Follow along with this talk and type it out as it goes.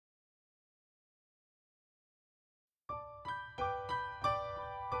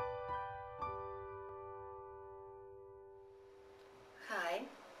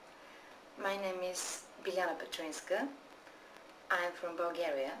My name is Bilyana Petrinska. I am from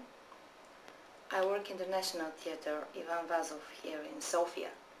Bulgaria. I work in the National Theatre Ivan Vazov here in Sofia.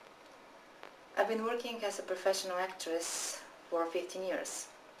 I've been working as a professional actress for 15 years.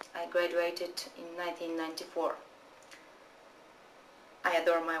 I graduated in 1994. I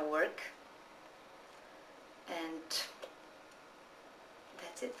adore my work, and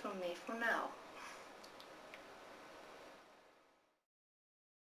that's it from me for now.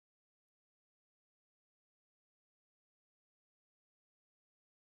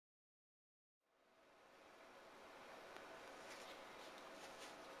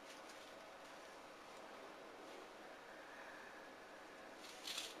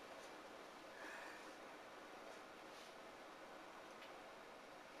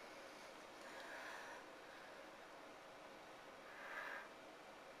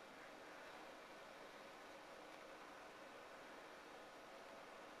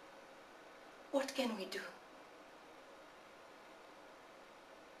 What can we do?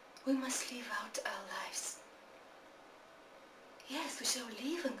 We must live out our lives. Yes, we shall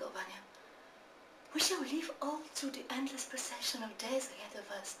live in Galvania. We shall live all through the endless procession of days ahead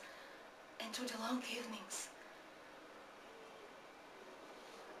of us and through the long evenings.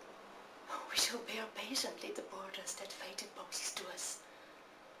 We shall bear patiently the burdens that fate imposes to us.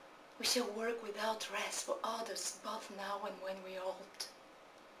 We shall work without rest for others, both now and when we are old.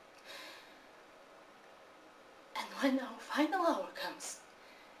 And when our final hour comes,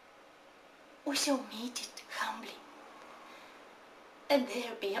 we shall meet it humbly. And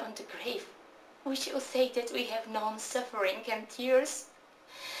there beyond the grave, we shall say that we have known suffering and tears,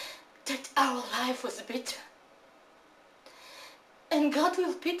 that our life was bitter. And God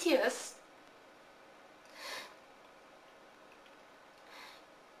will pity us.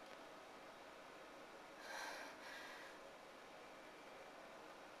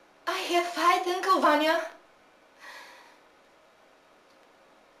 I have fight in Galvania.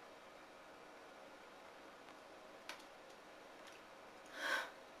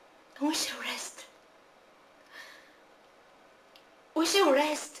 We shall rest. We shall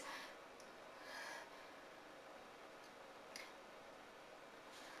rest